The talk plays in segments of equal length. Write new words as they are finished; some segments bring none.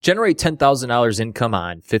Generate $10,000 income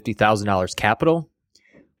on $50,000 capital.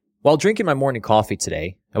 While drinking my morning coffee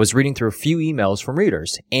today, I was reading through a few emails from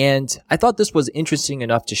readers, and I thought this was interesting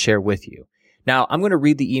enough to share with you. Now, I'm going to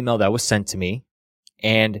read the email that was sent to me,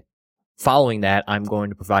 and following that, I'm going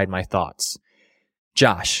to provide my thoughts.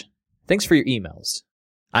 Josh, thanks for your emails.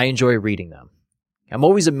 I enjoy reading them. I'm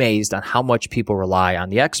always amazed on how much people rely on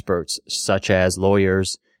the experts, such as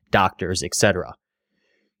lawyers, doctors, etc.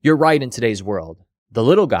 You're right in today's world. The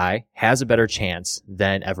little guy has a better chance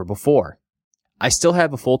than ever before. I still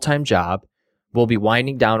have a full-time job, will be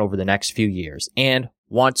winding down over the next few years, and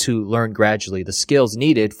want to learn gradually the skills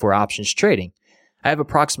needed for options trading. I have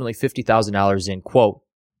approximately $50,000 in, quote,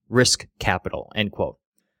 risk capital, end quote.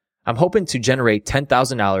 I'm hoping to generate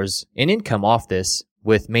 $10,000 in income off this,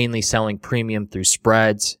 with mainly selling premium through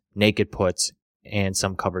spreads, naked puts, and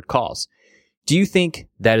some covered calls. Do you think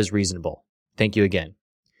that is reasonable? Thank you again.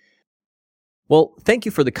 Well, thank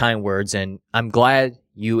you for the kind words, and I'm glad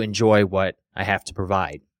you enjoy what I have to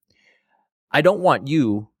provide. I don't want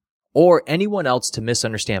you or anyone else to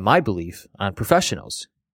misunderstand my belief on professionals.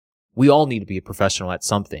 We all need to be a professional at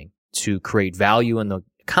something to create value in the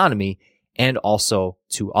economy and also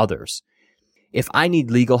to others. If I need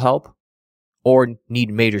legal help or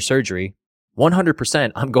need major surgery,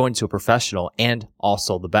 100% I'm going to a professional and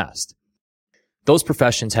also the best. Those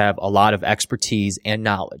professions have a lot of expertise and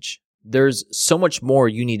knowledge. There's so much more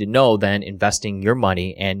you need to know than investing your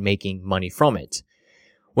money and making money from it.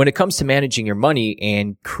 When it comes to managing your money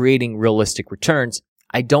and creating realistic returns,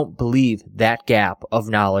 I don't believe that gap of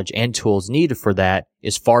knowledge and tools needed for that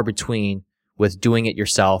is far between with doing it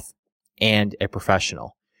yourself and a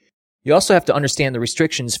professional. You also have to understand the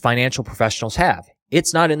restrictions financial professionals have.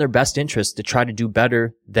 It's not in their best interest to try to do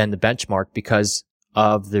better than the benchmark because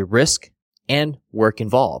of the risk and work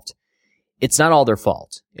involved. It's not all their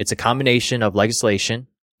fault. It's a combination of legislation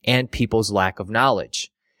and people's lack of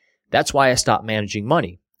knowledge. That's why I stopped managing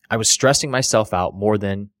money. I was stressing myself out more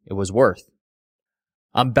than it was worth.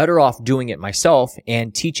 I'm better off doing it myself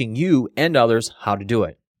and teaching you and others how to do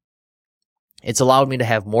it. It's allowed me to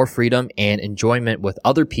have more freedom and enjoyment with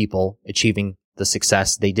other people achieving the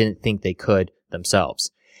success they didn't think they could themselves.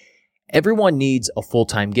 Everyone needs a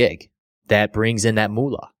full-time gig that brings in that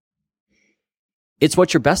moolah. It's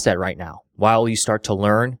what you're best at right now, while you start to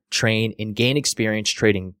learn, train, and gain experience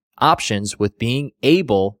trading options with being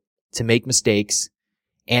able to make mistakes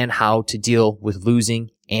and how to deal with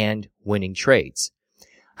losing and winning trades.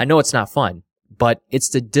 I know it's not fun, but it's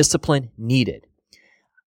the discipline needed.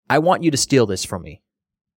 I want you to steal this from me.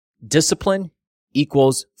 Discipline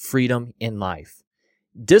equals freedom in life.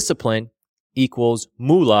 Discipline equals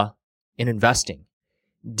moolah in investing.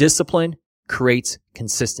 Discipline creates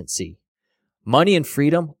consistency. Money and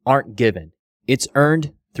freedom aren't given. It's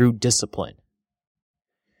earned through discipline.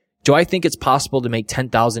 Do I think it's possible to make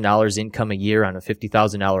 $10,000 income a year on a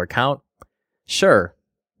 $50,000 account? Sure.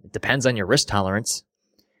 It depends on your risk tolerance.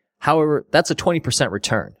 However, that's a 20%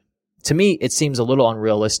 return. To me, it seems a little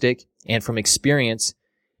unrealistic, and from experience,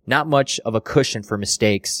 not much of a cushion for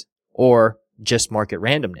mistakes or just market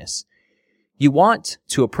randomness. You want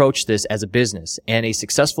to approach this as a business, and a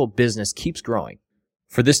successful business keeps growing.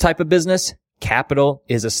 For this type of business, capital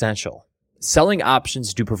is essential. Selling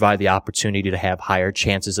options do provide the opportunity to have higher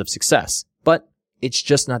chances of success, but it's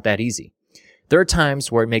just not that easy. There are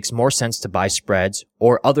times where it makes more sense to buy spreads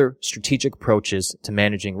or other strategic approaches to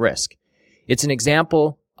managing risk. It's an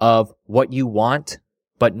example of what you want,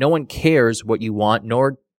 but no one cares what you want,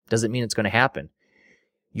 nor does it mean it's going to happen.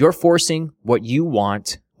 You're forcing what you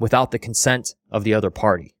want without the consent of the other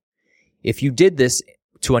party. If you did this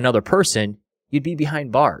to another person, you'd be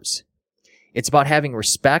behind bars. It's about having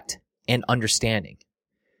respect and understanding.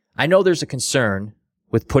 I know there's a concern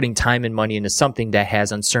with putting time and money into something that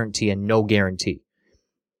has uncertainty and no guarantee.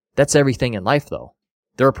 That's everything in life, though.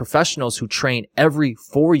 There are professionals who train every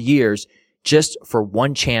 4 years just for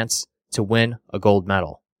one chance to win a gold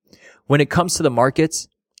medal. When it comes to the markets,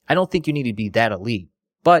 I don't think you need to be that elite,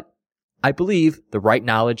 but I believe the right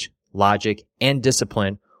knowledge, logic, and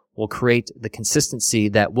discipline will create the consistency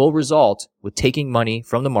that will result with taking money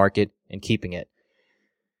from the market and keeping it.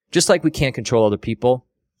 Just like we can't control other people,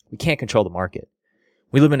 we can't control the market.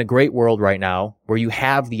 We live in a great world right now where you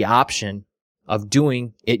have the option of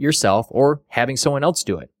doing it yourself or having someone else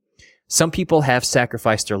do it. Some people have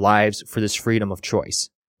sacrificed their lives for this freedom of choice.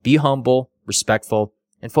 Be humble, respectful,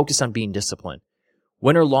 and focus on being disciplined.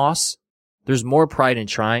 Win or loss, there's more pride in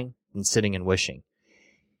trying than sitting and wishing.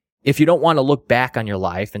 If you don't want to look back on your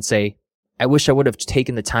life and say, I wish I would have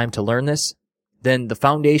taken the time to learn this, then the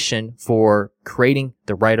foundation for creating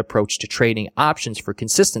the right approach to trading options for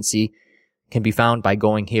consistency can be found by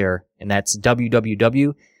going here, and that's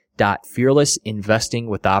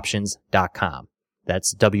www.fearlessinvestingwithoptions.com.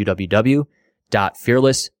 That's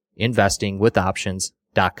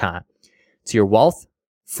www.fearlessinvestingwithoptions.com. To your wealth,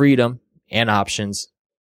 freedom, and options,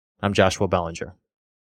 I'm Joshua Bellinger.